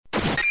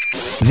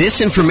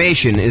This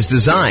information is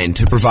designed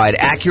to provide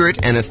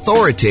accurate and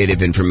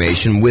authoritative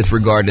information with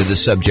regard to the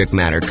subject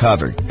matter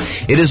covered.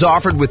 It is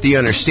offered with the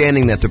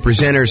understanding that the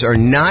presenters are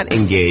not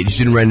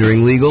engaged in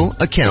rendering legal,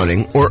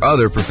 accounting, or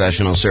other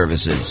professional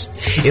services.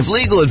 If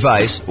legal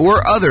advice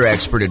or other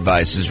expert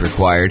advice is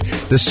required,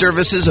 the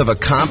services of a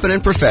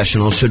competent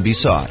professional should be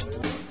sought.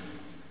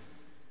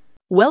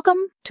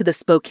 Welcome to the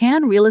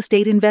Spokane Real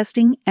Estate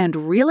Investing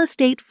and Real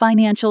Estate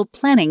Financial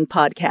Planning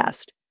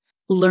Podcast.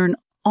 Learn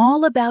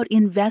all about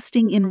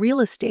investing in real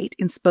estate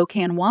in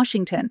Spokane,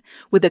 Washington,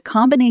 with a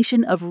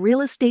combination of real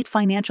estate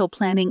financial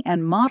planning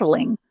and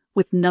modeling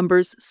with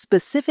numbers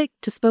specific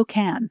to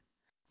Spokane.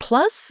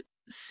 Plus,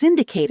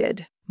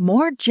 syndicated,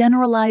 more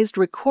generalized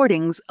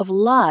recordings of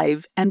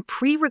live and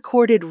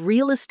pre-recorded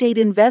real estate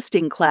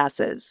investing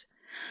classes.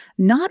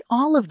 Not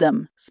all of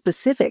them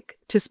specific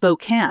to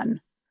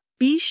Spokane.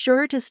 Be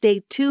sure to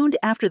stay tuned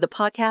after the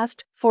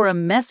podcast for a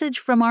message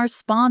from our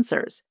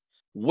sponsors.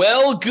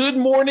 Well, good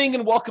morning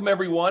and welcome,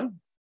 everyone.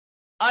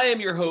 I am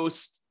your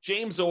host,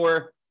 James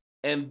Orr,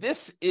 and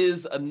this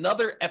is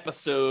another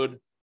episode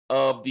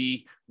of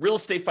the Real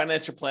Estate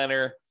Financial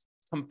Planner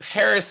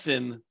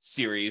comparison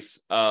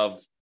series of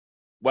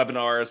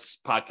webinars,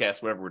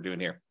 podcasts, whatever we're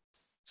doing here.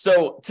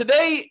 So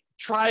today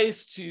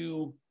tries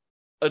to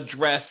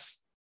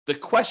address the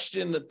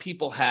question that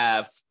people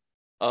have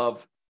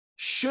of,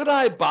 should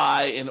I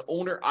buy an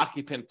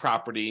owner-occupant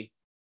property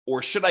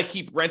or should I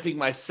keep renting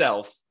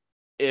myself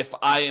if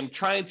I am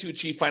trying to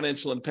achieve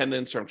financial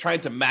independence or I'm trying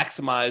to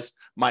maximize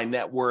my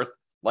net worth?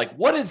 Like,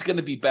 what is going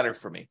to be better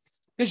for me?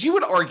 Because you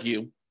would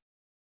argue,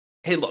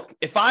 hey, look,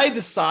 if I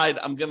decide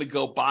I'm going to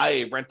go buy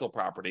a rental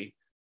property,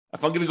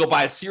 if I'm going to go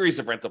buy a series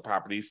of rental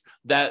properties,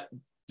 that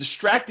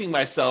distracting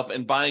myself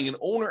and buying an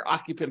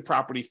owner-occupant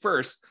property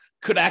first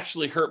could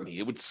actually hurt me.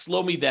 It would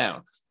slow me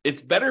down.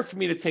 It's better for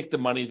me to take the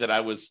money that I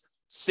was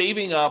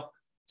saving up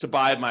to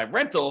buy my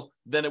rental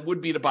than it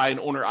would be to buy an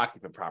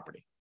owner-occupant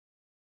property.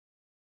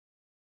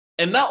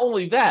 And not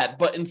only that,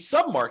 but in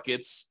some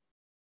markets,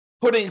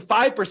 putting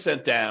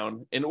 5%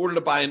 down in order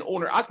to buy an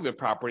owner-occupant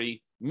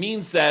property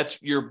means that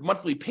your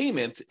monthly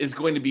payment is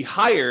going to be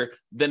higher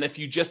than if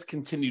you just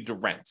continue to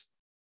rent,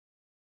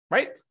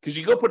 right? Because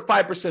you go put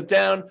 5%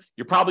 down,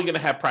 you're probably going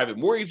to have private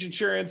mortgage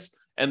insurance,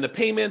 and the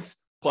payments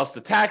plus the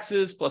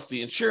taxes plus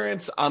the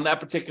insurance on that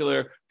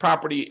particular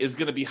property is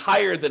going to be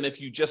higher than if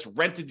you just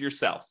rented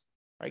yourself,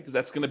 right? Because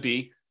that's going to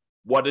be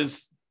what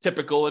is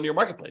typical in your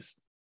marketplace.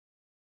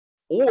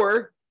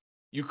 Or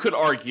you could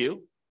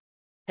argue,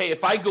 hey,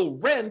 if I go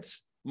rent,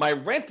 my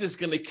rent is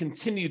going to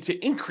continue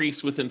to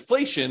increase with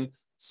inflation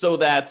so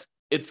that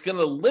it's going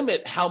to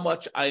limit how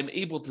much I'm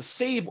able to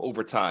save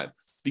over time.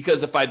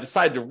 Because if I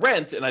decide to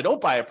rent and I don't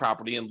buy a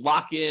property and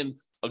lock in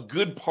a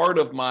good part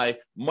of my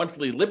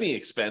monthly living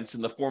expense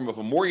in the form of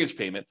a mortgage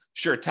payment,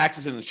 sure,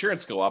 taxes and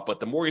insurance go up, but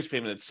the mortgage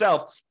payment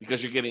itself,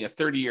 because you're getting a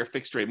 30-year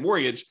fixed rate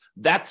mortgage,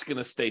 that's going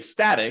to stay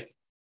static.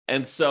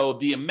 And so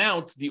the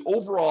amount, the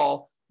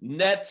overall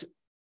net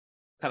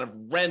kind of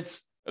rent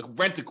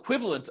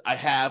equivalent I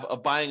have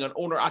of buying an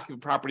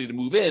owner-occupant property to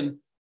move in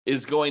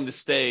is going to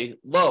stay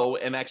low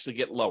and actually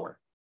get lower.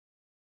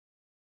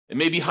 It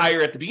may be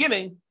higher at the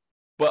beginning,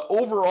 but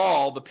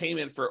overall, the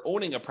payment for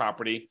owning a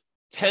property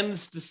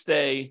tends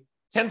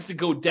to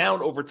go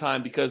down over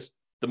time because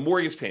the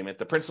mortgage payment,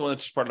 the principal and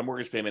interest part of the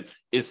mortgage payment,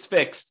 is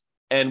fixed.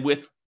 And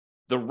with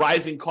the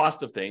rising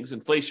cost of things,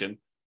 inflation,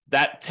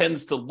 that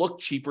tends to look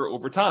cheaper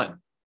over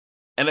time.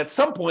 And at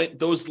some point,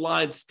 those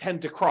lines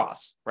tend to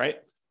cross, right?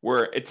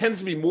 Where it tends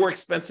to be more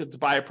expensive to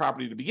buy a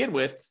property to begin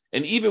with.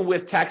 And even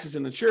with taxes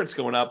and insurance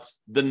going up,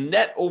 the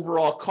net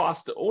overall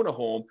cost to own a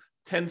home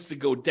tends to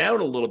go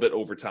down a little bit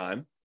over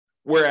time.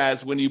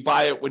 Whereas when you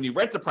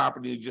rent the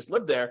property and you just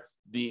live there,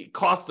 the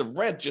cost of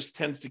rent just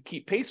tends to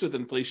keep pace with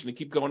inflation and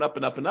keep going up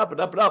and up and up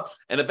and up and up.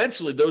 And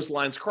eventually those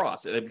lines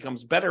cross and it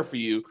becomes better for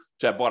you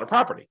to have bought a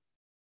property.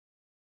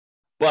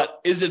 But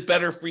is it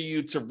better for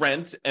you to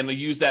rent and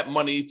use that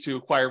money to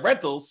acquire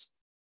rentals?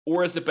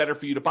 Or is it better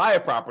for you to buy a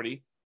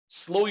property,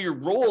 slow your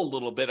roll a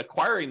little bit,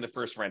 acquiring the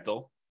first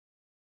rental,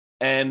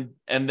 and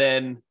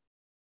then,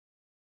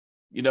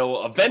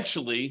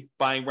 eventually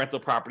buying rental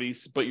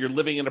properties, but you're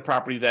living in a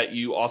property that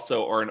you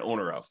also are an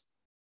owner of?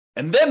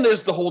 And then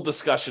there's the whole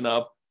discussion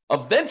of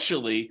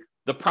eventually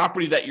the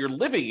property that you're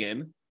living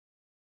in,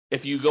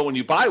 if you go and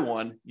you buy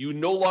one, you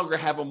no longer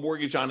have a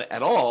mortgage on it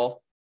at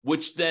all,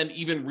 which then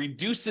even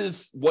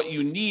reduces what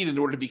you need in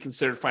order to be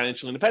considered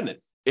financially independent.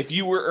 If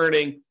you were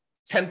earning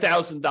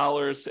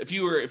 $10,000, if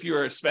you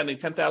were spending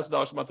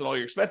 $10,000 a month on all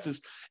your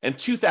expenses and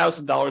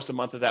 $2,000 a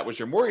month of that was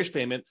your mortgage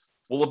payment,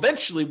 well,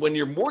 eventually when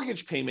your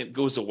mortgage payment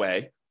goes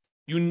away,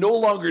 you no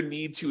longer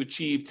need to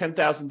achieve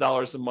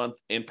 $10,000 a month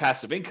in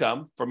passive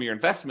income from your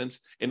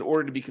investments in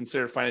order to be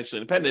considered financially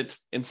independent.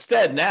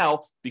 Instead,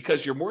 now,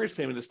 because your mortgage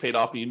payment is paid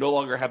off and you no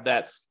longer have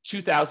that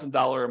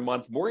 $2,000 a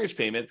month mortgage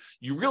payment,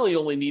 you really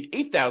only need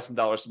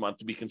 $8,000 a month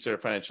to be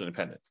considered financially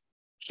independent.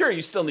 Sure,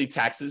 you still need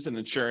taxes and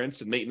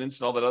insurance and maintenance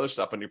and all that other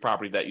stuff on your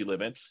property that you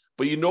live in,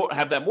 but you don't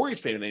have that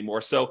mortgage payment anymore.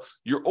 So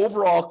your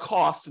overall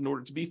cost in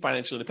order to be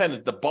financially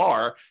independent, the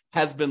bar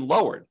has been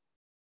lowered.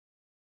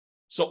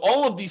 So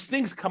all of these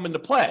things come into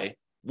play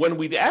when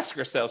we ask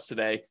ourselves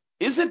today,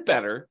 is it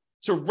better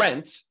to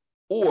rent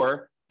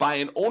or buy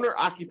an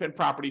owner-occupant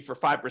property for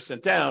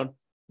 5% down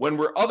when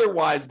we're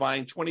otherwise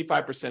buying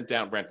 25%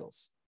 down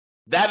rentals?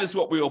 That is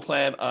what we will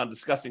plan on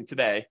discussing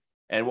today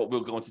and what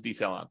we'll go into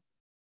detail on.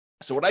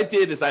 So what I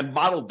did is I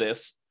modeled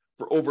this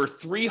for over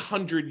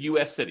 300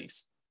 US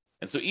cities.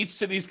 And so each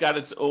city's got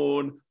its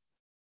own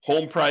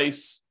home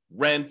price,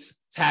 rent,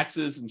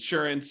 taxes,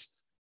 insurance.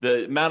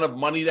 The amount of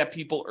money that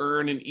people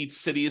earn in each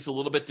city is a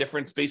little bit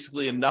different. It's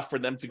basically enough for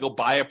them to go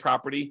buy a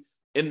property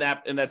in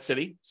that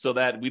city so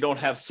that we don't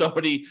have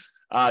somebody,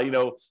 I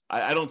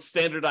don't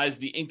standardize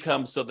the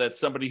income so that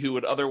somebody who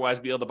would otherwise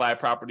be able to buy a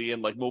property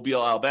in like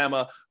Mobile,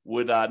 Alabama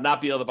would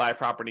not be able to buy a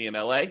property in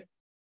LA.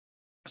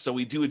 So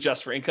we do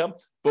adjust for income.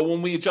 But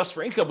when we adjust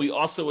for income, we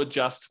also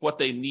adjust what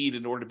they need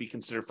in order to be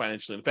considered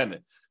financially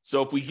independent.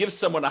 So if we give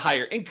someone a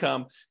higher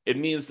income, it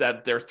means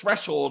that their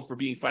threshold for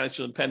being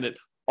financially independent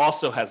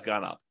also has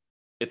gone up.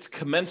 It's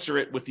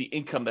commensurate with the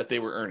income that they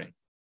were earning.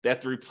 They have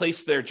to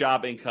replace their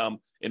job income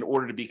in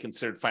order to be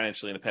considered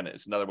financially independent.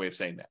 It's another way of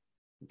saying that.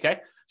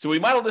 Okay. So we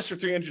modeled this for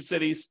 300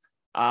 cities,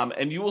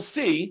 and you will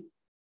see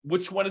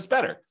which one is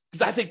better.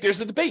 Because I think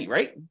there's a debate,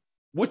 right?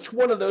 Which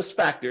one of those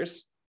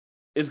factors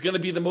is going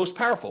to be the most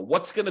powerful?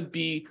 What's going to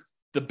be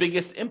the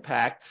biggest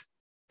impact?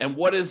 And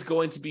what is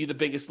going to be the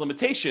biggest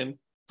limitation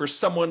for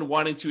someone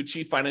wanting to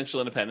achieve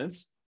financial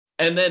independence?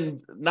 And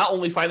then not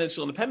only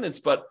financial independence,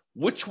 but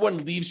which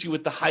one leaves you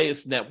with the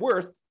highest net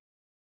worth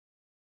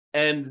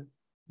and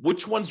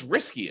which one's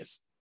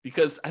riskiest?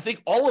 Because I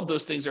think all of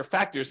those things are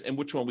factors in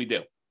which one we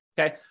do.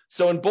 Okay.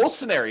 So in both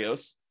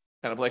scenarios,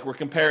 kind of like we're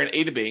comparing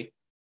A to B,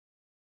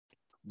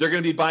 they're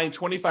going to be buying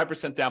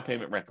 25% down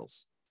payment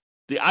rentals.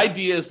 The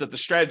idea is that the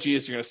strategy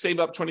is you're going to save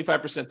up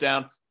 25%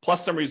 down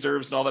plus some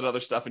reserves and all that other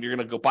stuff, and you're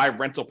going to go buy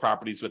rental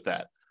properties with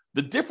that.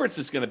 The difference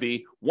is going to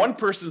be one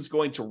person's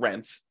going to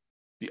rent.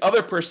 The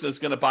other person is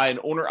going to buy an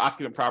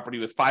owner-occupant property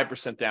with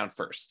 5% down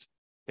first.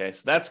 Okay,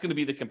 so that's going to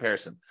be the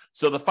comparison.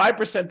 So the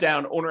 5%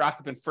 down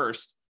owner-occupant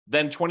first,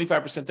 then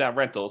 25% down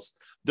rentals,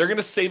 they're going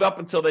to save up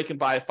until they can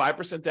buy a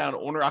 5% down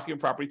owner-occupant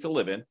property to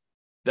live in.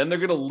 Then they're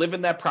going to live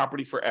in that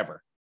property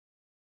forever.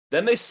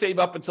 Then they save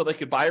up until they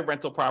could buy a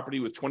rental property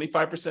with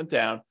 25%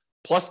 down,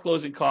 plus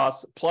closing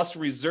costs, plus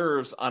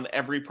reserves on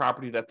every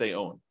property that they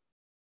own,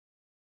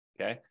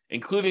 okay,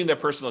 including their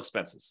personal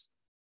expenses.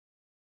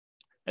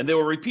 And they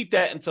will repeat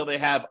that until they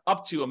have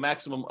up to a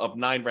maximum of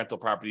 9 rental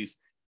properties,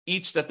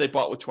 each that they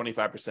bought with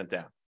 25%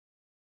 down.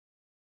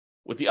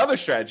 With the other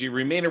strategy,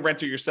 remain a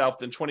renter yourself,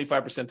 then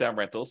 25% down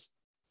rentals,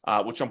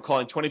 which I'm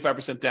calling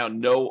 25% down,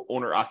 no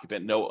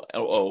owner-occupant, no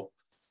OO.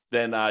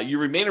 Then you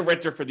remain a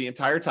renter for the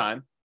entire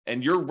time,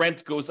 and your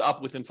rent goes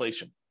up with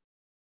inflation,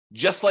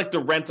 just like the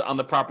rent on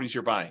the properties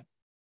you're buying.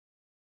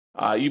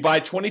 You buy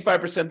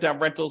 25% down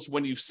rentals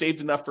when you've saved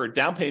enough for a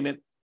down payment,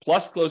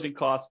 plus closing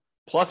costs,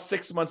 plus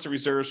 6 months of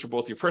reserves for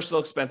both your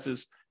personal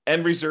expenses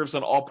and reserves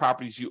on all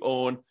properties you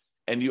own.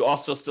 And you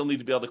also still need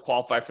to be able to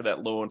qualify for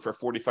that loan for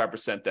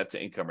 45% debt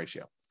to income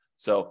ratio.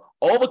 So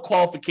all the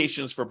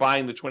qualifications for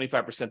buying the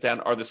 25% down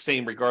are the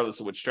same regardless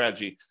of which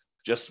strategy.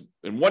 Just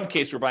in one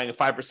case, we're buying a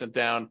 5%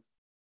 down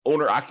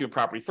owner-occupant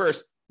property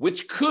first,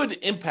 which could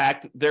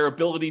impact their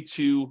ability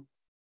to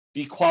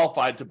be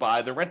qualified to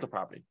buy the rental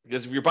property.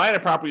 Because if you're buying a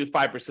property with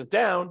 5%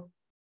 down,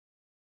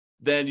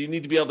 then you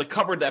need to be able to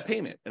cover that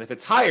payment. And if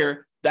it's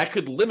higher, that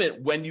could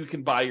limit when you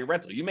can buy your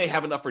rental. You may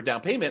have enough for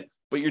down payment,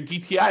 but your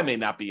DTI may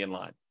not be in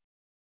line.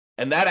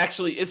 And that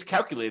actually is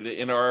calculated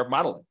in our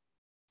modeling.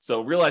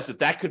 So realize that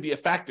that could be a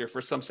factor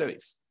for some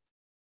cities.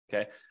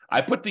 Okay.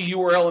 I put the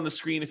URL on the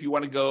screen if you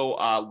want to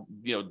go,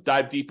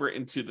 dive deeper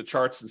into the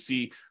charts and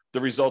see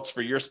the results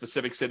for your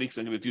specific city, because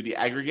I'm going to do the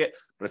aggregate.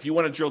 But if you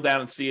want to drill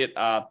down and see it,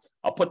 I'll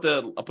put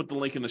the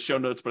link in the show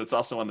notes, but it's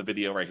also on the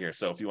video right here.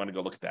 So if you want to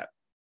go look at that.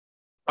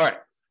 All right.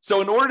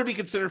 So in order to be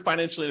considered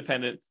financially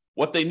independent,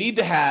 what they need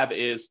to have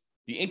is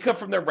the income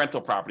from their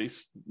rental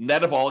properties,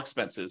 net of all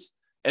expenses,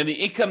 and the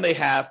income they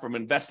have from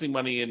investing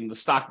money in the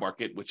stock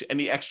market, which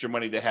any extra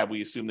money they have,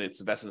 we assume that it's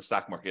invested in the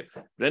stock market.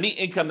 But any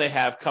income they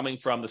have coming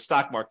from the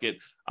stock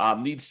market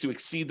needs to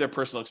exceed their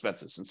personal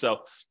expenses. And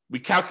so we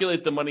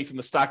calculate the money from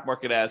the stock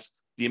market as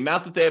the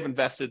amount that they have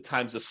invested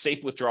times the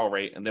safe withdrawal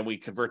rate, and then we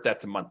convert that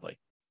to monthly.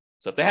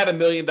 So if they have $1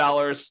 million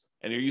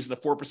and you're using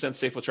the 4%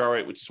 safe withdrawal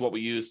rate, which is what we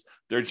use,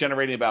 they're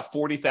generating about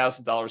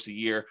 $40,000 a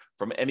year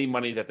from any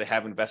money that they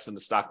have invested in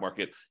the stock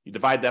market. You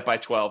divide that by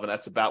 12, and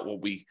that's about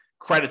what we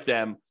credit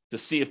them to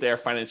see if they are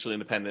financially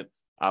independent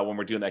when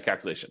we're doing that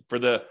calculation. For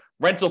the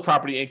rental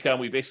property income,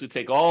 we basically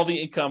take all the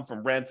income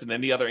from rent and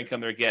any other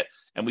income they get,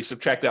 and we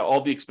subtract out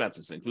all the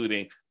expenses,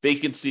 including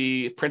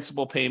vacancy,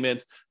 principal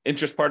payment,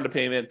 interest part of the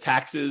payment,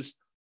 taxes,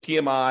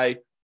 PMI,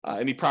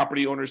 any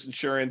property owner's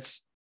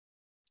insurance,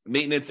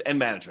 maintenance, and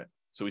management.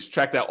 So we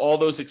subtract out all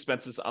those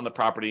expenses on the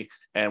property,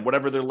 and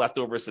whatever they're left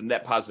over is a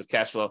net positive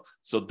cash flow.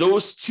 So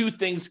those two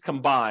things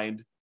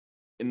combined,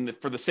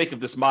 for the sake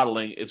of this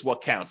modeling, is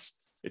what counts.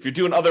 If you're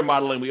doing other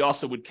modeling, we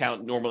also would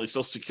count normally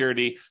Social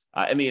Security,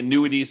 any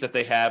annuities that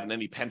they have, and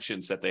any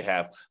pensions that they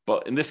have.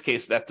 But in this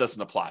case, that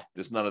doesn't apply.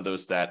 There's none of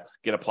those that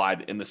get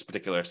applied in this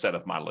particular set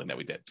of modeling that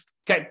we did.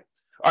 Okay.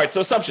 All right.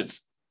 So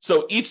assumptions.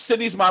 So each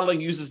city's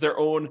modeling uses their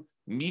own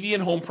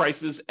median home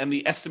prices and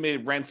the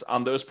estimated rents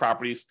on those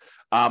properties.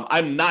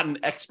 I'm not an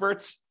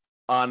expert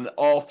on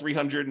all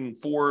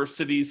 304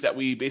 cities that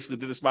we basically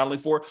did this modeling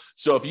for.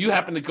 So if you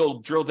happen to go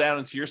drill down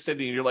into your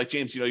city and you're like,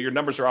 James, your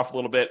numbers are off a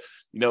little bit,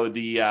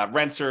 the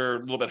rents are a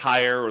little bit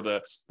higher, or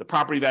the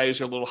property values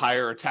are a little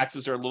higher, or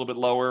taxes are a little bit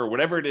lower, or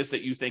whatever it is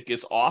that you think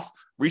is off,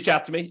 reach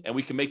out to me and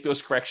we can make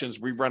those corrections,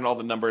 rerun all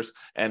the numbers,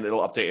 and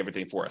it'll update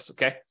everything for us.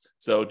 Okay.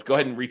 So go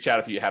ahead and reach out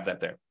if you have that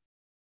there.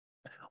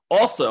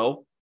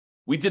 Also,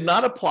 we did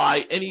not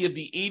apply any of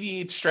the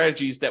 88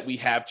 strategies that we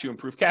have to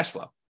improve cash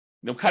flow.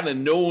 Kind of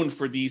known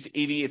for these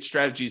 88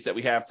 strategies that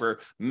we have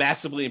for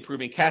massively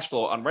improving cash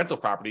flow on rental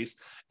properties.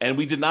 And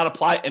we did not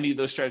apply any of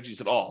those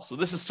strategies at all. So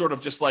this is sort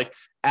of just like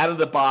out of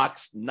the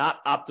box,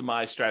 not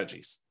optimized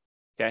strategies.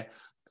 Okay.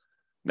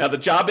 Now the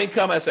job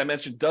income, as I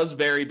mentioned, does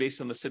vary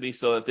based on the city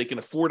so that they can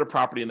afford a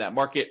property in that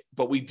market.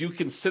 But we do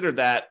consider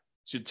that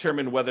to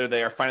determine whether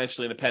they are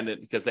financially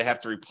independent, because they have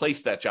to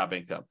replace that job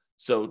income.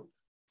 So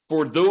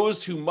for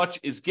those who much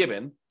is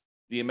given,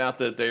 the amount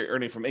that they're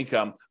earning from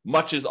income,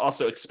 much is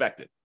also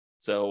expected.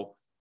 So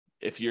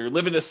if you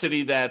live in a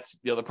city that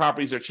the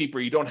properties are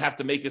cheaper, you don't have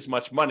to make as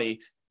much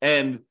money,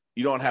 and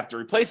you don't have to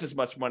replace as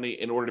much money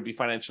in order to be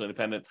financially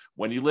independent.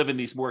 When you live in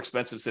these more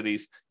expensive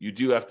cities, you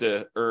do have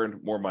to earn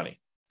more money.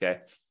 Okay.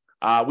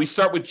 We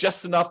start with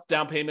just enough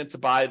down payment to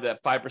buy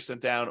that 5%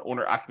 down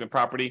owner-occupant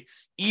property.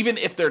 Even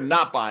if they're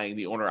not buying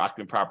the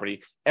owner-occupant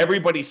property,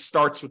 everybody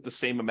starts with the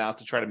same amount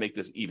to try to make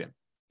this even.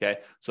 Okay,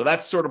 so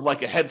that's sort of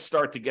like a head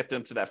start to get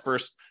them to that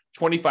first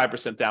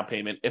 25% down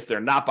payment if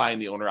they're not buying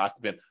the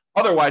owner-occupant.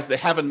 Otherwise, they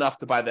have enough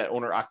to buy that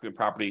owner-occupant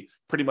property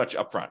pretty much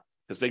upfront,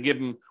 because we give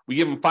them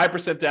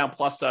 5% down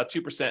plus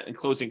 2% in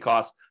closing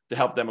costs to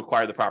help them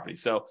acquire the property.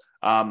 So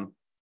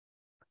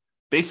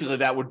basically,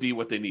 that would be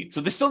what they need.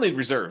 So they still need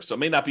reserves. So it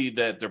may not be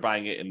that they're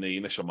buying it in the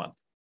initial month.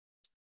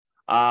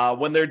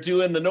 When they're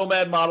doing the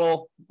nomad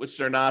model, which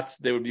they're not,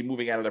 they would be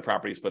moving out of their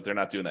properties, but they're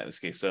not doing that in this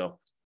case. So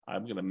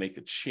I'm going to make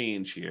a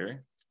change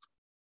here.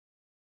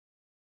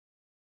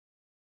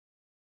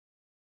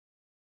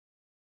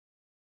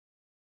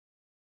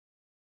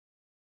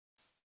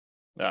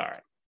 All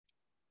right.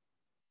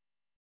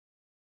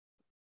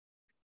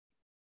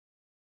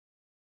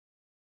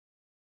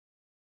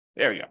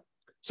 There we go.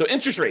 So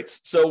interest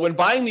rates. So when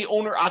buying the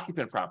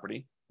owner-occupant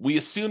property, we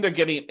assume they're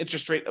getting an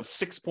interest rate of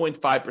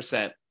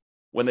 6.5%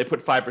 when they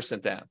put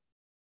 5% down.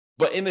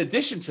 But in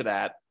addition to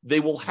that, they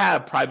will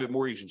have private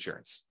mortgage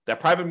insurance. That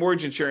private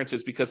mortgage insurance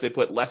is because they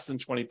put less than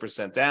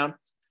 20% down,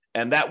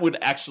 and that would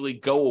actually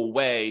go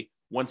away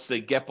once they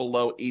get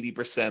below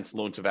 80%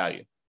 loan to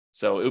value.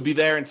 So it would be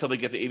there until they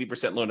get to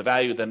 80% loan to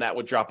value, then that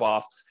would drop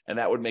off, and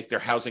that would make their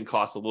housing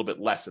costs a little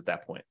bit less at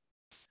that point.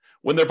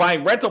 When they're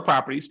buying rental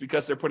properties,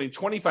 because they're putting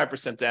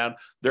 25% down,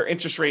 their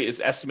interest rate is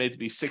estimated to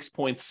be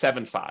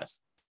 6.75.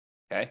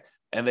 Okay.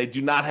 And they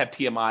do not have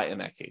PMI in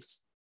that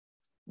case.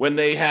 When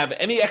they have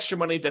any extra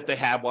money that they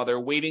have while they're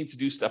waiting to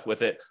do stuff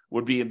with it,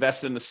 would be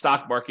invested in the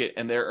stock market,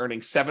 and they're earning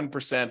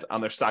 7%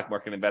 on their stock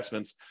market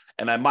investments.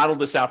 And I modeled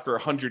this out for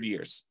 100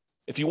 years.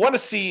 If you want to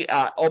see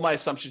all my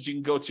assumptions, you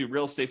can go to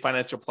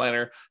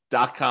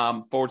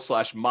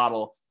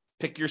realestatefinancialplanner.com/model,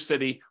 pick your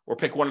city or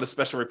pick one of the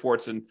special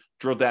reports and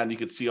drill down. You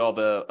can see all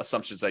the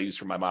assumptions I use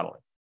for my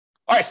modeling.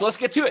 All right, so let's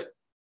get to it.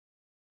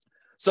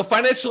 So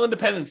financial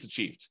independence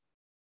achieved.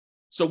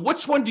 So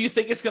which one do you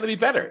think is going to be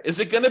better? Is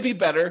it going to be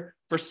better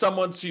for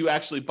someone to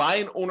actually buy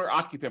an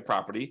owner-occupant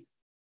property,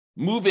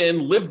 move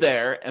in, live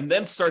there, and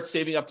then start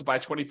saving up to buy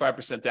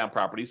 25% down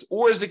properties?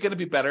 Or is it going to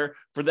be better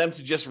for them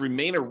to just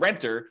remain a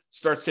renter,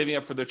 start saving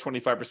up for their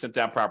 25%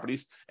 down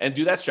properties, and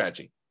do that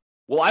strategy?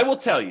 Well, I will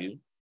tell you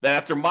that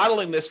after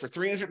modeling this for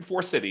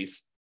 304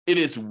 cities, it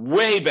is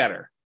way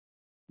better,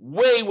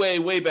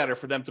 way better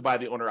for them to buy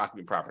the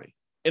owner-occupant property.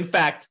 In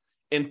fact,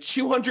 in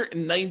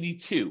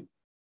 292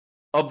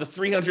 of the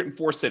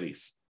 304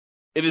 cities,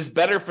 it is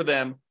better for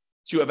them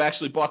to have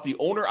actually bought the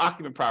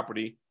owner-occupant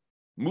property,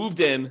 moved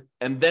in,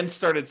 and then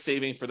started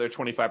saving for their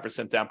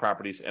 25% down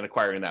properties and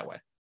acquiring that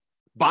way.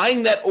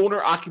 Buying that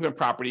owner-occupant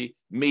property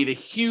made a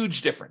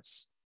huge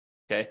difference.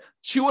 Okay,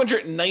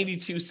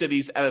 292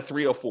 cities out of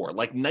 304,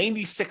 like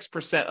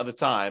 96% of the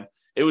time,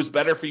 it was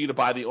better for you to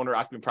buy the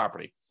owner-occupant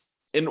property.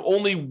 In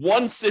only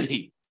one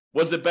city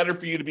was it better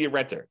for you to be a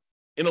renter.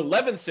 In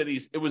 11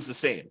 cities, it was the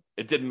same.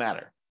 It didn't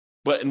matter.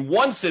 But in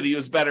one city, it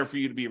was better for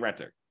you to be a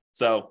renter.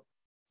 So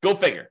go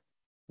figure.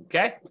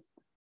 Okay.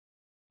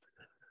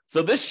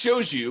 So this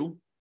shows you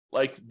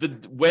like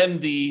when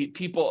the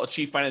people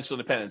achieve financial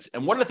independence.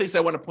 And one of the things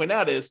I want to point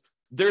out is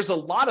there's a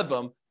lot of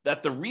them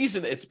that the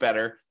reason it's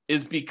better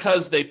is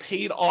because they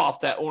paid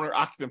off that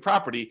owner-occupant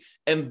property,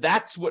 and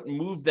that's what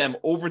moved them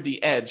over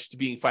the edge to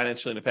being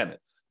financially independent.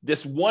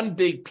 This one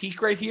big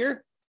peak right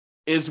here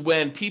is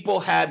when people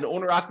had an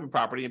owner-occupant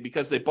property, and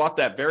because they bought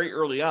that very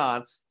early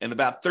on, and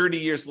about 30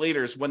 years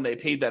later is when they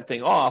paid that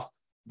thing off,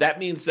 that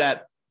means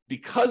that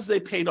because they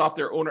paid off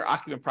their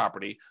owner-occupant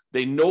property,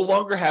 they no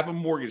longer have a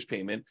mortgage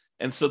payment,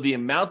 and so the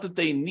amount that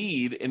they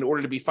need in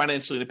order to be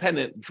financially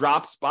independent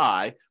drops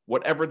by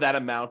whatever that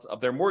amount of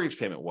their mortgage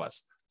payment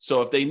was.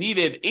 So if they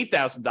needed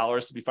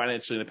 $8,000 to be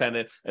financially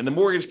independent and the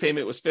mortgage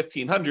payment was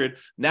 $1,500,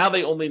 now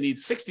they only need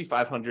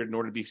 $6,500 in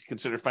order to be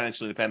considered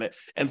financially independent.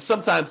 And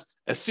sometimes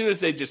as soon as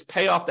they just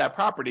pay off that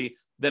property,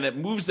 then it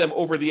moves them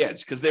over the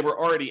edge because they were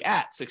already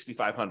at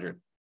 $6,500.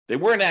 They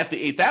weren't at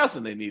the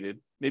 $8,000 they needed.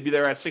 Maybe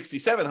they're at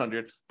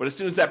 $6,700, but as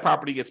soon as that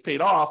property gets paid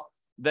off,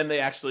 then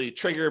they actually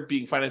trigger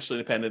being financially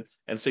independent.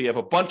 And so you have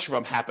a bunch of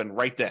them happen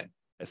right then,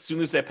 as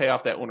soon as they pay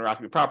off that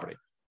owner-occupant property.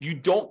 You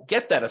don't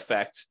get that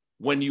effect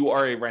when you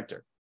are a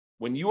renter.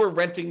 When you are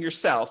renting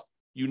yourself,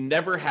 you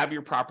never have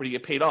your property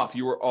get paid off.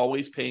 You are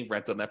always paying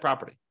rent on that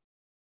property.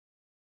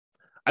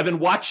 I've been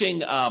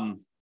watching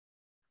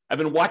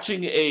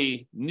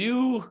a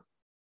new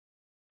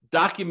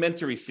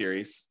documentary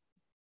series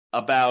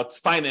about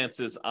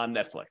finances on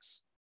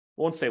Netflix.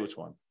 I won't say which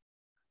one,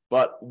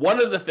 but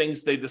one of the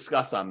things they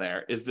discuss on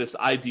there is this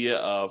idea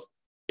of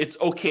it's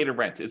okay to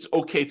rent. It's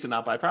okay to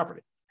not buy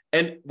property.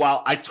 And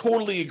while I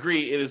totally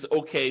agree, it is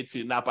okay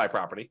to not buy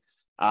property,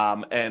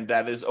 and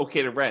that is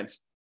okay to rent,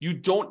 you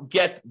don't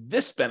get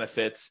this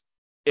benefit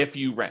if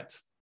you rent.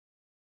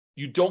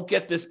 You don't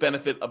get this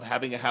benefit of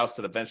having a house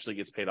that eventually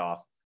gets paid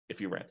off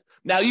if you rent.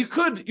 Now, you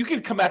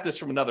could come at this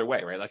from another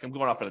way, right? Like I'm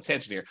going off on a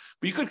tangent here,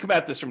 but you could come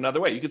at this from another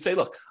way. You could say,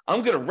 look,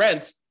 I'm going to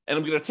rent and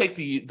I'm going to take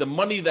the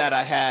money that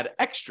I had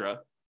extra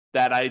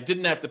that I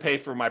didn't have to pay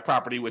for my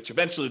property, which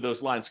eventually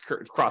those lines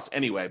cross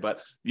anyway.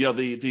 But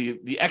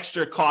the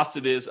extra cost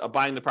it is of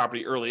buying the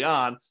property early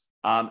on,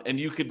 and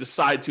you could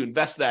decide to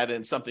invest that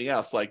in something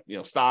else like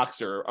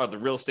stocks or other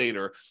real estate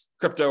or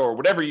crypto or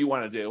whatever you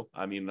want to do.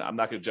 I mean, I'm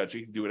not going to judge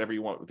you. You can do whatever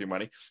you want with your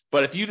money.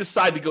 But if you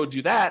decide to go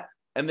do that,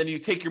 and then you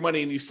take your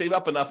money and you save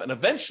up enough, and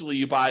eventually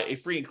you buy a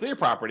free and clear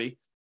property,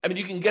 I mean,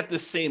 you can get the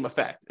same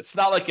effect. It's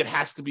not like it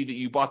has to be that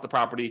you bought the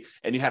property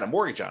and you had a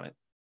mortgage on it.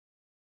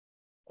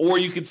 Or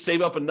you could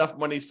save up enough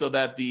money so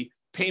that the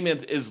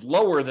payment is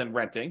lower than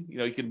renting.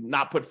 You can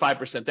not put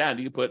 5% down.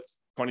 You can put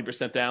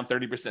 20% down,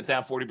 30%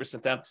 down,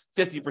 40% down,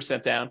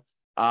 50% down,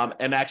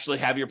 and actually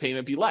have your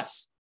payment be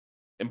less.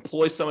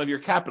 Employ some of your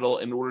capital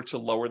in order to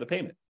lower the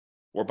payment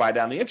or buy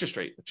down the interest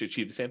rate to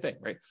achieve the same thing,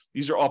 right?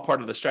 These are all part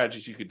of the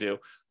strategies you could do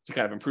to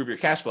kind of improve your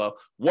cash flow.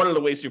 One of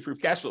the ways to improve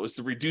cash flow is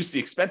to reduce the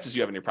expenses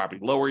you have in your property,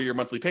 lower your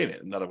monthly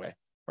payment, another way,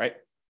 right?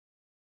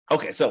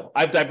 Okay, so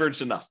I've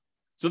diverged enough.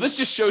 So this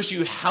just shows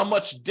you how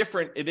much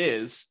different it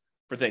is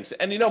for things.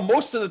 And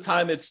most of the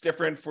time it's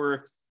different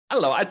for, I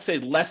don't know, I'd say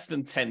less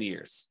than 10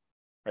 years,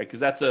 right? Because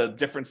that's a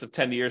difference of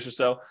 10 years or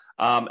so.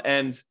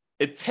 And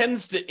it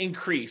tends to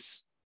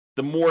increase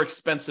the more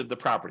expensive the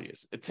property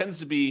is. It tends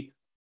to be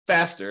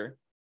faster,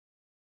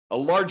 a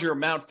larger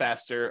amount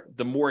faster,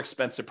 the more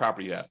expensive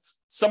property you have.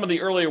 Some of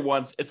the earlier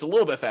ones, it's a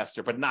little bit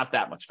faster, but not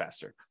that much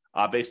faster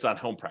based on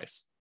home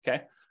price,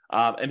 okay?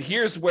 And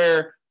here's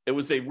where it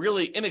was a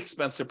really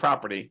inexpensive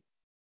property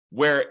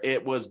where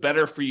it was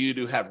better for you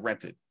to have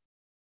rented.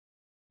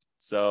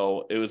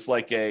 So it was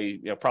like a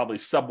probably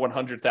sub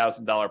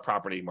 $100,000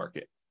 property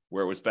market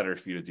where it was better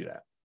for you to do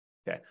that.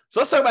 Okay, so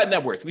let's talk about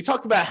net worth. We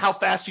talked about how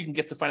fast you can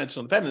get to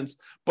financial independence,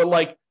 but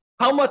like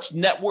how much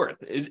net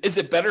worth? Is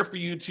it better for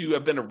you to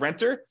have been a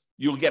renter?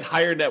 You'll get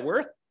higher net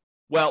worth?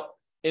 Well,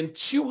 in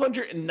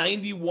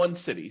 291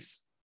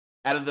 cities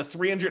out of the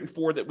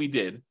 304 that we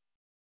did,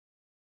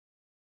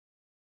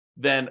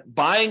 then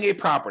buying a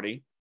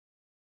property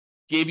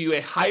gave you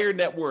a higher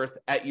net worth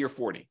at year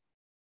 40.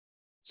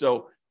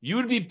 So you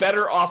would be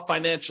better off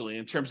financially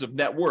in terms of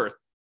net worth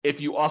if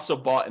you also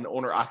bought an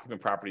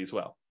owner-occupant property as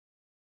well.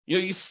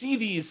 You see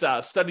these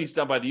studies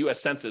done by the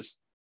U.S. Census,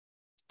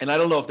 and I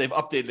don't know if they've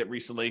updated it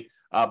recently,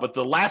 but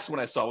the last one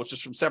I saw, which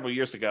is from several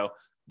years ago,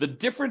 the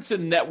difference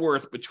in net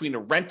worth between a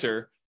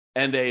renter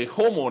and a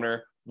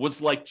homeowner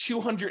was like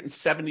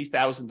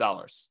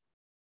 $270,000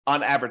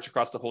 on average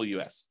across the whole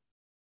U.S.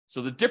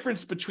 So the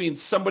difference between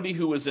somebody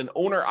who was an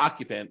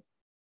owner-occupant,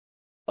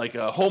 like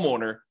a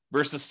homeowner,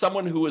 versus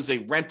someone who was a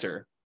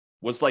renter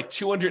was like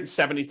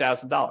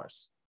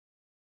 $270,000.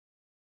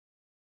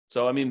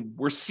 So, I mean,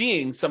 we're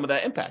seeing some of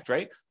that impact,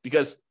 right?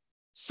 Because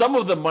some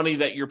of the money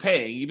that you're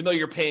paying, even though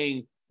you're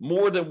paying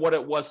more than what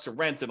it was to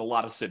rent in a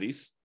lot of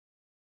cities,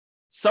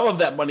 some of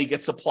that money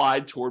gets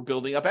applied toward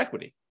building up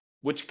equity,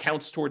 which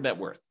counts toward net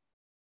worth,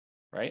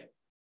 right?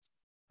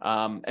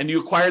 And you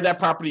acquired that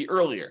property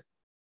earlier.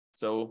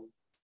 So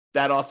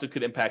that also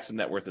could impact some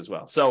net worth as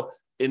well. So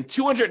in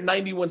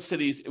 291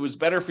 cities, it was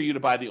better for you to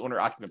buy the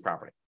owner-occupant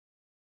property.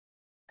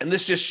 And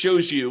this just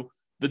shows you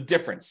the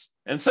difference.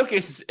 And in some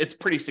cases, it's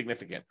pretty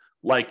significant.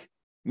 Like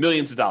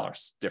millions of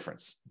dollars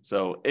difference.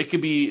 So it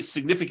could be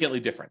significantly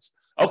different.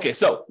 Okay,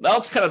 so now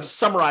let's kind of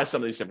summarize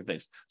some of these different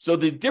things. So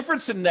the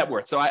difference in net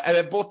worth. So I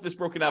have both this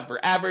broken out for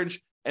average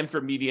and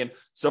for median.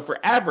 So for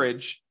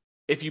average,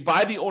 if you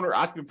buy the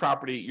owner-occupant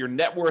property, your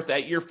net worth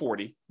at year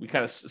 40, we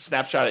kind of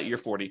snapshot at year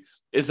 40,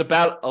 is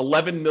about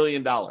 $11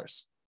 million.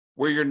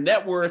 Where your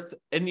net worth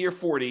in year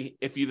 40,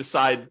 if you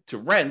decide to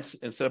rent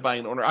instead of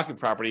buying an owner-occupant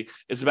property,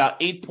 is about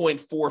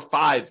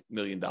 $8.45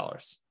 million.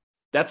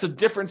 That's a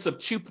difference of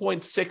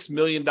 $2.6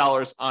 million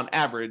on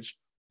average,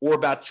 or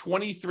about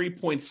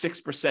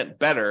 23.6%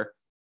 better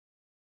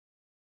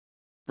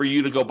for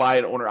you to go buy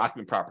an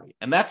owner-occupant property.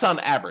 And that's on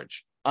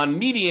average. On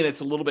median,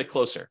 it's a little bit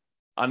closer.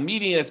 On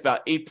median, it's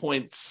about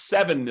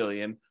 8.7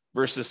 million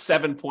versus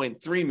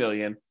 7.3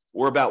 million,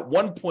 or about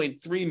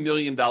 $1.3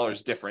 million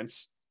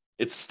difference.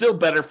 It's still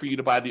better for you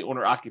to buy the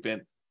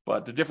owner-occupant,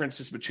 but the difference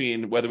is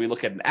between whether we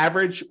look at an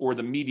average or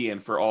the median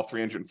for all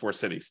 304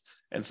 cities.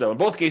 And so in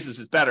both cases,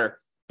 it's better,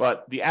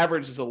 but the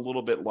average is a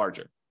little bit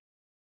larger.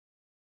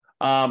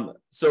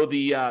 So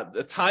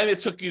the time it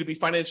took you to be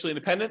financially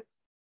independent,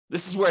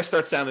 this is where I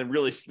start sounding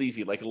really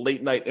sleazy, like a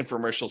late night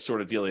infomercial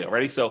sort of dealio.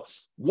 Ready? So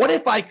what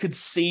if I could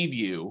save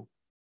you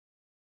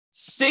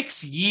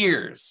 6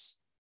 years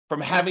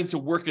from having to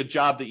work a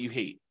job that you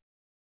hate?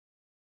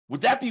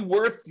 Would that be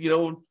worth,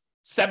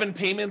 7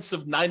 payments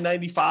of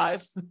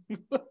 $995?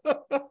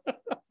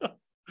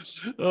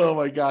 Oh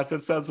my gosh,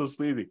 that sounds so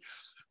sleazy.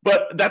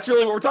 But that's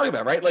really what we're talking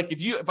about, right? Like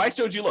if I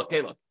showed you, look,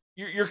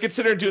 you're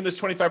considering doing this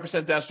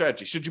 25% down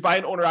strategy. Should you buy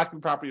an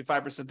owner-occupant property at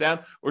 5% down,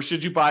 or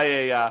should you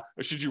buy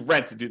or should you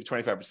rent to do the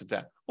 25%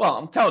 down? Well,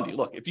 I'm telling you,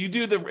 look, if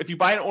you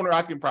buy an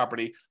owner-occupant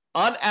property,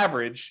 on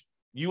average,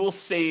 you will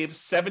save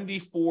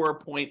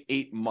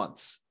 74.8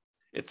 months.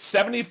 It's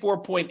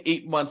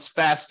 74.8 months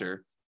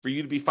faster for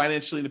you to be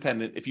financially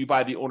independent if you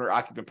buy the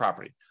owner-occupant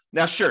property.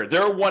 Now, sure,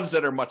 there are ones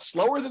that are much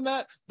slower than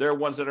that. There are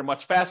ones that are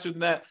much faster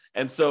than that.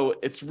 And so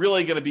it's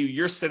really going to be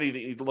your city that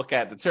you need to look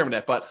at and determine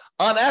that. But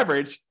on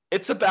average,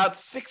 it's about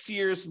 6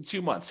 years and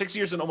 2 months, 6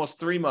 years and almost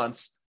 3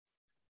 months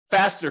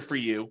faster for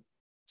you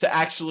to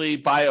actually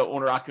buy an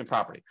owner-occupant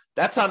property.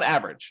 That's on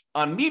average.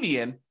 On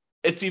median,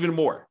 it's even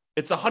more.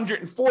 It's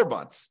 104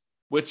 months,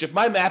 which if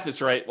my math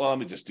is right, well, let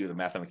me just do the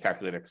math on the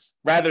calculator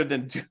rather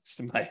than do this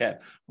in my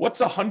head. What's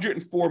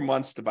 104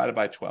 months divided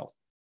by 12?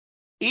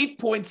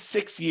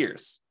 8.6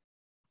 years.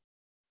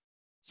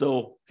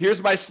 So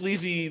here's my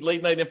sleazy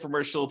late night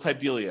infomercial type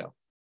dealio.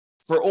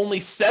 For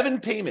only 7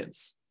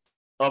 payments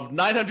of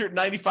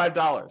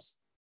 $995,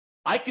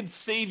 I could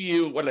save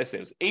you, what did I say?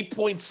 It was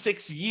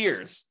 8.6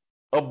 years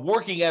of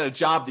working at a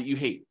job that you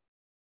hate,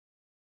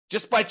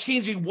 just by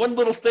changing one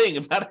little thing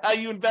about how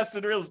you invest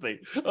in real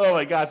estate. Oh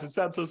my gosh, it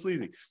sounds so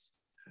sleazy.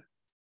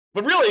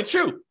 But really, it's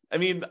true. I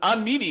mean,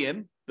 on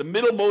median, the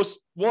middlemost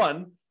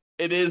one,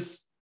 it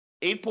is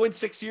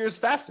 8.6 years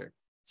faster.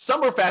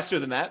 Some are faster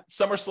than that.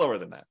 Some are slower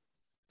than that.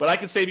 But I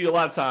can save you a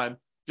lot of time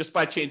just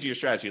by changing your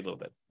strategy a little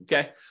bit,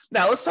 okay?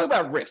 Now, let's talk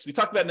about risk. We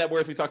talked about net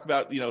worth. We talked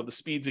about, the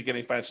speeds of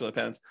getting financial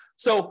independence.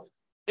 So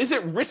is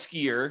it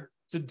riskier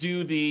to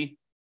do the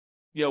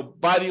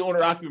buy the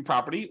owner-occupant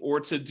property or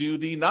to do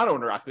the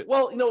non-owner-occupant?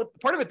 Well,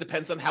 part of it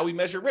depends on how we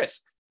measure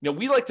risk.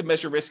 We like to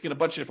measure risk in a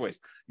bunch of different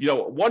ways.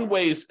 One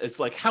way is it's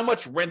like how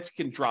much rent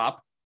can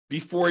drop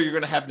before you're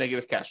going to have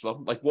negative cash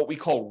flow, like what we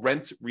call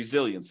rent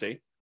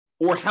resiliency,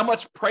 or how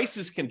much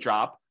prices can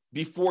drop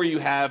before you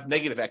have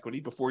negative equity,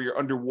 before you're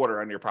underwater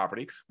on your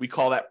property. We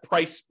call that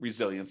price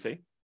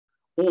resiliency.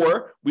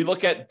 Or we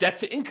look at debt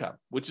to income,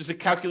 which is a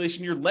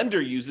calculation your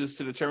lender uses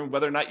to determine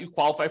whether or not you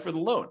qualify for the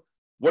loan.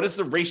 What is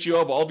the ratio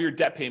of all of your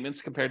debt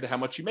payments compared to how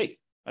much you make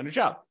on your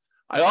job?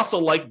 I also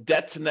like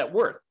debt to net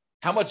worth,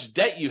 how much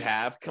debt you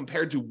have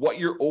compared to what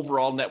your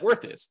overall net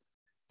worth is.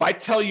 If I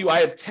tell you I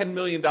have $10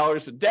 million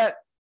in debt,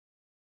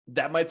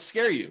 that might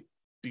scare you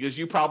because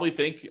you probably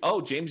think, oh,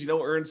 James,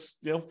 earns,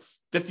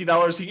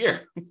 $50 a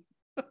year.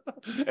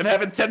 And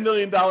having $10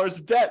 million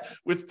in debt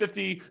with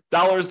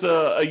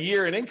 $50 a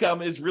year in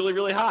income is really,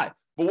 really high.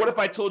 But what if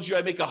I told you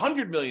I make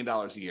 $100 million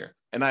a year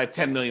and I have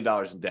 $10 million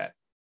in debt?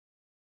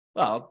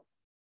 Well,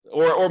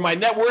 or my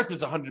net worth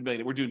is $100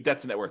 million. We're doing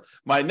debt to net worth.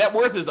 My net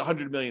worth is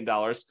 $100 million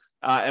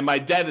and my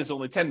debt is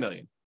only $10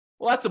 million.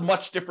 Well, that's a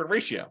much different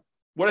ratio.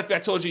 What if I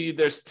told you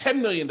there's $10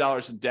 million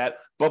in debt,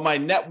 but my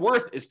net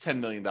worth is $10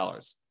 million?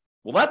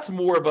 Well, that's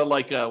more of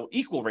a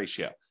equal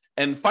ratio.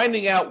 And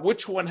finding out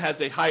which one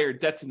has a higher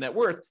debt to net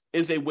worth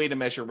is a way to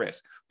measure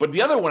risk. But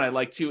the other one I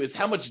like too is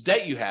how much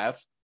debt you have,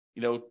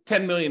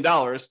 $10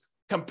 million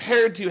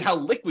compared to how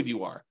liquid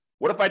you are.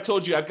 What if I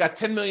told you I've got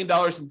 $10 million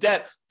in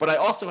debt, but I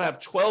also have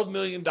 $12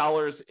 million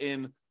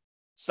in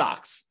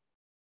stocks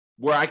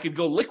where I could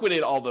go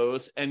liquidate all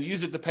those and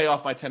use it to pay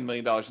off my $10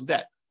 million in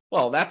debt?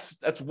 Well,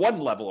 that's one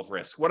level of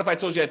risk. What if I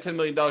told you I had $10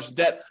 million in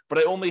debt, but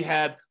I only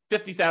had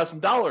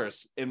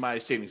 $50,000 in my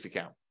savings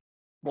account?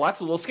 Well,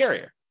 that's a little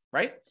scarier,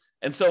 right?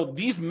 And so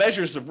these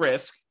measures of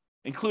risk,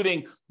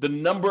 including the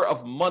number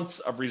of months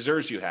of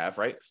reserves you have,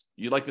 right?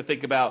 You like to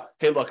think about,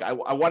 hey, look, I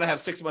want to have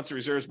 6 months of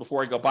reserves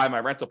before I go buy my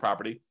rental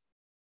property.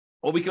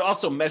 Well, we can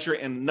also measure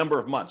it in number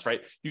of months,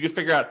 right? You can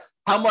figure out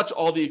how much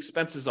all the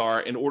expenses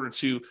are in order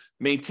to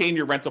maintain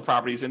your rental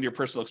properties and your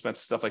personal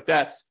expenses, stuff like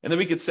that. And then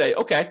we could say,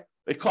 okay,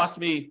 it cost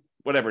me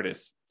whatever it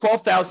is,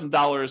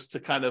 $12,000 to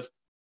kind of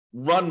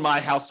run my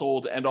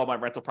household and all my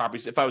rental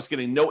properties if I was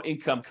getting no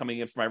income coming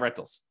in from my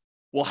rentals.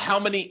 Well, how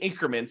many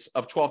increments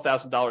of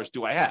 $12,000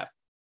 do I have?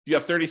 You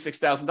have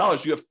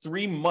 $36,000. You have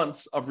 3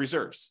 months of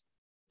reserves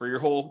for your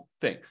whole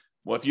thing.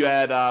 Well, if you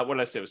had, what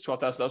did I say? It was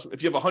 $12,000.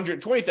 If you have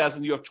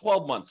 $120,000, you have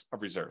 12 months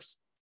of reserves.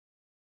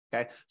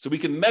 Okay. So we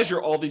can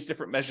measure all these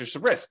different measures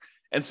of risk.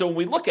 And so when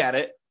we look at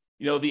it,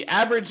 the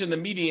average and the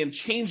median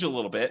change a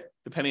little bit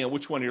depending on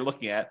which one you're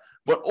looking at.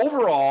 But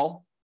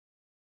overall,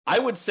 I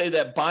would say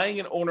that buying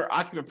an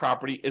owner-occupant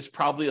property is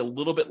probably a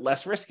little bit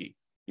less risky.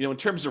 In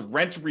terms of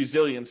rent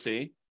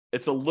resiliency,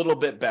 it's a little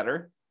bit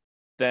better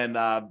than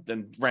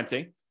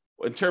renting.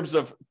 In terms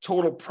of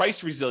total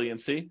price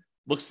resiliency,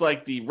 looks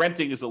like the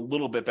renting is a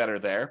little bit better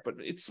there, but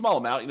it's a small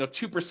amount,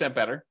 2%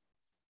 better.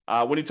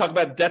 When you talk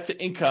about debt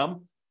to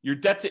income, your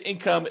debt to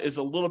income is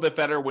a little bit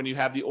better when you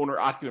have the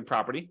owner-occupant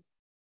property.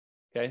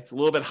 Okay, it's a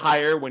little bit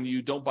higher when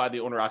you don't buy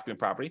the owner-occupant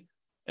property.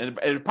 And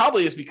it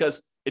probably is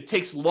because it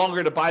takes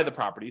longer to buy the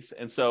properties.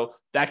 And so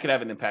that could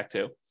have an impact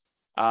too.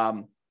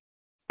 And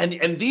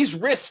these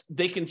risks,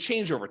 they can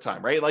change over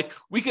time, right? Like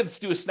we could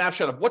do a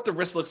snapshot of what the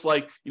risk looks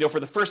like, for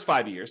the first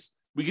 5 years.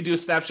 We could do a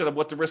snapshot of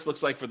what the risk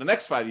looks like for the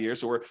next 5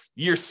 years or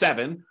year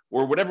 7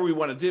 or whatever we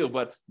want to do.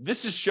 But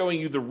this is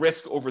showing you the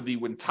risk over the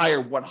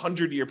entire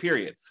 100-year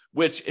period,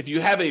 which if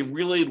you have a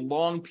really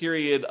long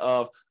period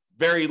of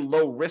very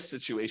low risk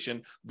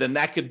situation, then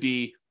that could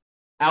be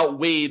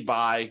outweighed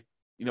by,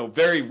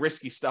 very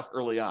risky stuff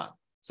early on.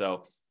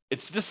 So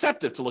it's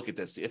deceptive to look at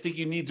this. I think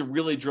you need to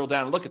really drill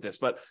down and look at this,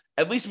 but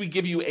at least we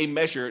give you a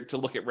measure to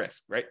look at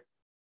risk, right?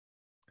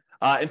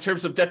 In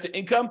terms of debt to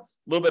income, a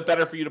little bit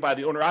better for you to buy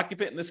the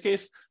owner-occupant in this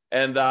case.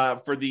 And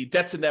for the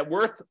debt to net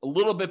worth, a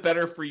little bit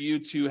better for you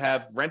to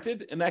have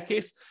rented in that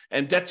case.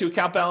 And debt to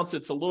account balance,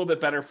 it's a little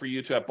bit better for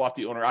you to have bought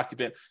the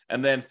owner-occupant.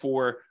 And then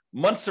for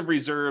months of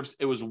reserves,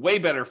 it was way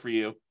better for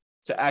you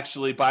to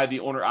actually buy the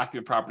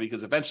owner-occupant property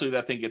because eventually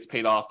that thing gets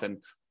paid off and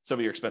some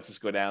of your expenses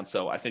go down.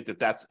 So I think that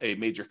that's a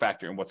major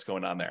factor in what's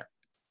going on there.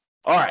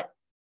 All right.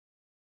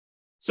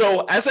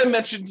 So as I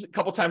mentioned a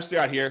couple times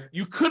throughout here,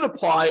 you could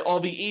apply all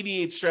the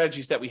 88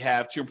 strategies that we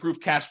have to improve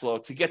cash flow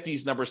to get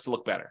these numbers to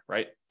look better,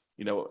 right?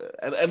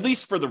 At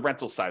least for the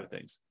rental side of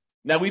things.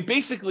 Now, we've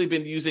basically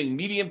been using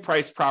median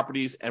price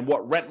properties and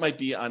what rent might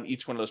be on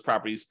each one of those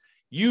properties.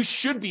 You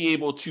should be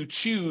able to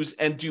choose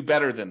and do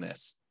better than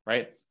this,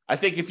 right? I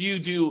think if you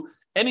do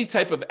any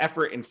type of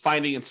effort in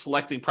finding and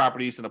selecting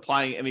properties and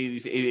applying any of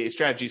these 88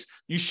 strategies,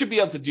 you should be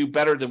able to do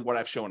better than what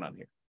I've shown on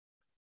here.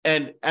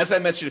 And as I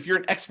mentioned, if you're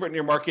an expert in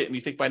your market and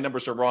you think my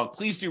numbers are wrong,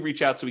 please do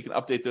reach out so we can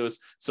update those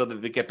so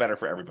that they get better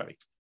for everybody.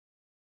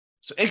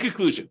 So in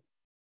conclusion,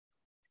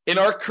 in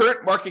our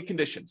current market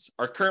conditions,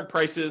 our current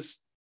prices,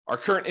 our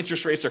current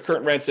interest rates, our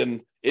current rents,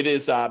 and it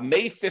is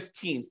May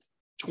 15th,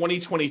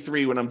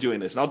 2023 when I'm doing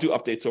this, and I'll do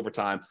updates over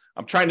time.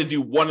 I'm trying to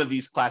do one of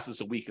these classes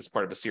a week as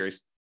part of a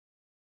series.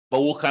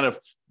 But we'll kind of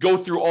go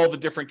through all the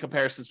different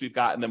comparisons we've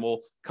got, and then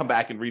we'll come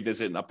back and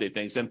revisit and update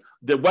things. And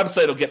the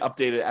website will get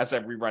updated as I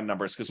rerun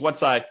numbers, because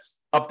once I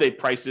update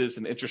prices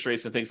and interest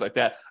rates and things like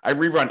that, I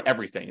rerun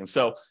everything. And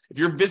so if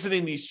you're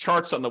visiting these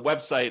charts on the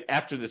website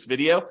after this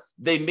video,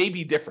 they may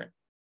be different.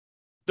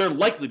 They're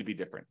likely to be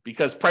different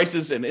because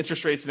prices and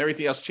interest rates and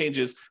everything else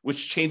changes,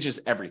 which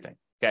changes everything.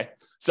 Okay.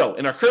 So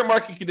in our current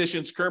market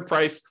conditions, current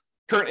price,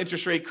 current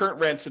interest rate, current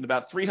rents in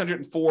about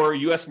 304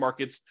 US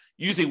markets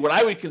using what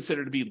I would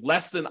consider to be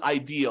less than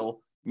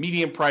ideal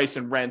median price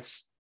and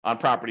rents on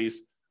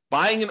properties,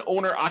 buying an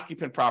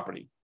owner-occupant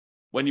property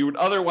when you would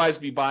otherwise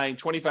be buying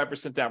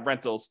 25% down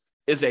rentals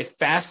is a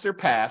faster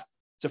path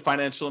to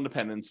financial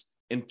independence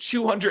in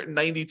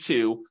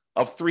 292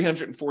 of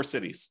 304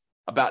 cities,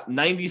 about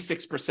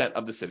 96%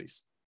 of the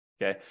cities.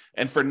 Okay.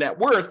 And for net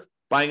worth,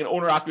 buying an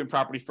owner-occupant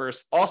property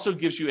first also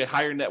gives you a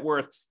higher net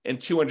worth in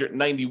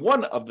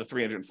 291 of the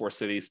 304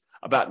 cities,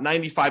 about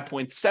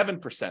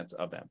 95.7%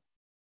 of them.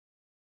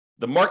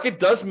 The market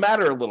does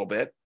matter a little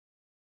bit,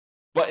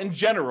 but in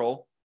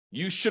general,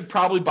 you should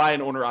probably buy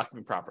an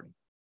owner-occupant property.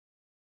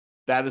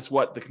 That is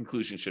what the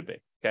conclusion should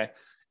be, okay?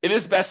 It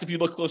is best if you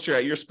look closer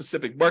at your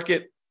specific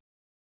market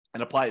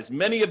and apply as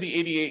many of the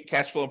 88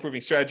 cash flow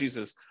improving strategies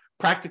as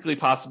practically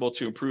possible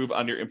to improve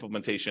on your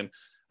implementation.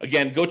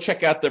 Again, go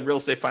check out the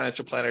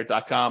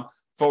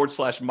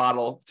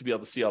realestateFinancialPlanner.com/model to be able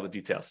to see all the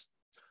details.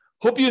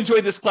 Hope you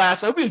enjoyed this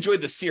class. I hope you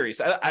enjoyed this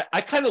series.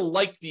 I kind of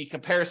like the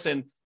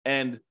comparison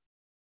and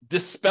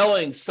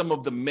dispelling some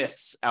of the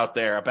myths out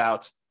there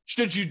about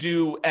should you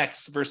do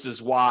X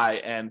versus Y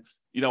and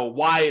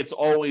why it's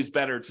always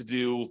better to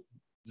do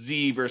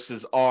Z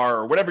versus R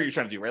or whatever you're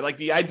trying to do, right? Like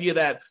the idea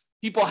that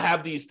people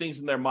have these things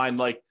in their mind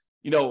like,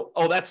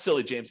 oh, that's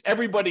silly, James.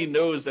 Everybody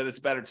knows that it's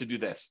better to do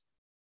this.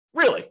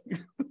 Really?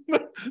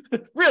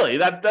 Really?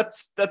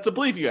 That's a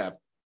belief you have.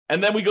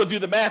 And then we go do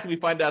the math and we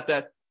find out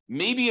that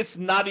maybe it's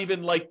not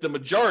even like the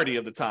majority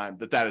of the time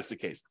that is the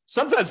case.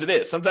 Sometimes it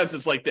is. Sometimes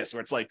it's like this,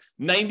 where it's like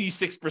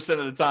 96%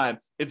 of the time,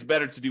 it's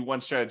better to do one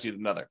strategy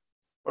than another.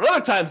 But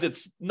other times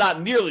it's not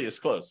nearly as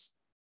close.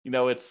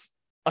 It's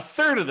a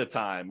third of the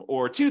time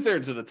or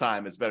 2/3 of the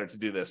time it's better to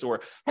do this, or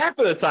half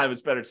of the time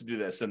it's better to do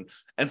this.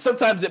 And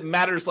sometimes it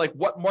matters like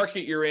what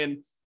market you're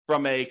in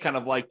from a kind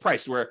of like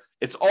price, where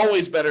it's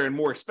always better in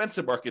more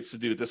expensive markets to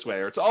do it this way,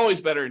 or it's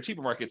always better in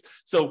cheaper markets.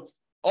 So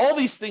all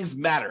these things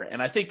matter.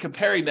 And I think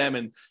comparing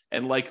them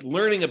and like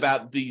learning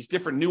about these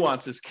different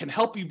nuances can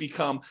help you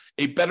become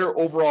a better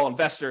overall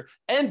investor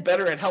and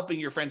better at helping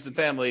your friends and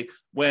family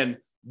when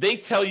they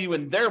tell you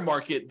in their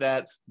market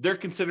that they're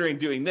considering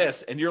doing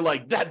this. And you're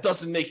like, that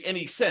doesn't make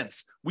any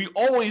sense. We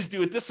always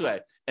do it this way.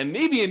 And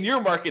maybe in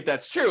your market,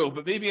 that's true,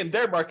 but maybe in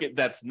their market,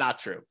 that's not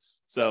true.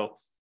 So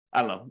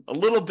I don't know, a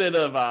little bit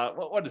of,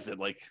 what is it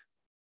like?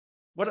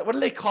 What do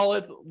they call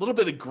it? A little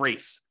bit of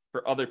grace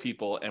for other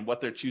people and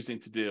what they're choosing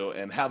to do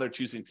and how they're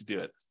choosing to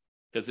do it.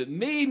 Because it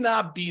may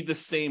not be the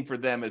same for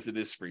them as it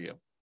is for you.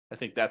 I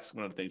think that's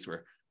one of the things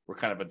we're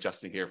kind of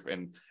adjusting here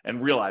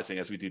and realizing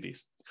as we do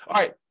these. All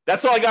right,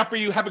 that's all I got for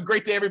you. Have a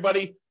great day,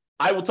 everybody.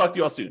 I will talk to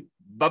you all soon.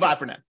 Bye-bye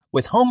for now.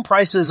 With home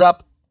prices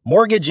up,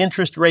 mortgage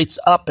interest rates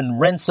up, and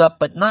rents up,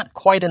 but not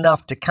quite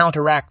enough to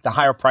counteract the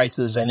higher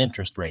prices and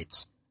interest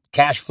rates.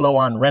 Cash flow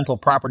on rental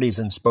properties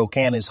in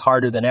Spokane is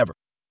harder than ever.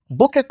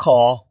 Book a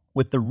call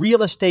with the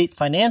Real Estate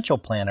Financial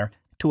Planner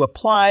to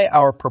apply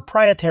our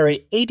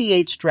proprietary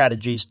 88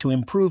 strategies to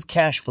improve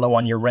cash flow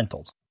on your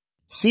rentals.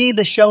 See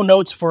the show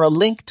notes for a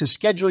link to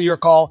schedule your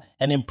call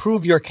and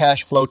improve your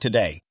cash flow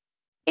today.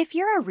 If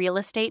you're a real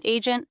estate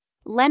agent,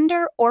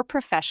 lender, or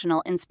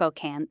professional in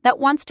Spokane that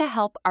wants to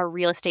help our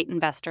real estate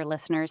investor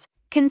listeners,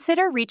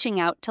 consider reaching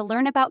out to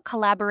learn about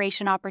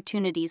collaboration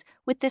opportunities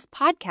with this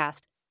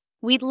podcast.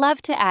 We'd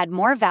love to add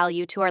more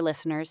value to our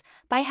listeners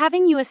by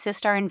having you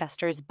assist our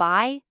investors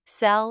buy,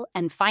 sell,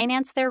 and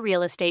finance their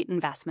real estate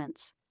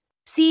investments.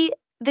 See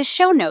the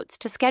show notes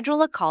to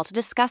schedule a call to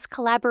discuss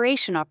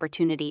collaboration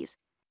opportunities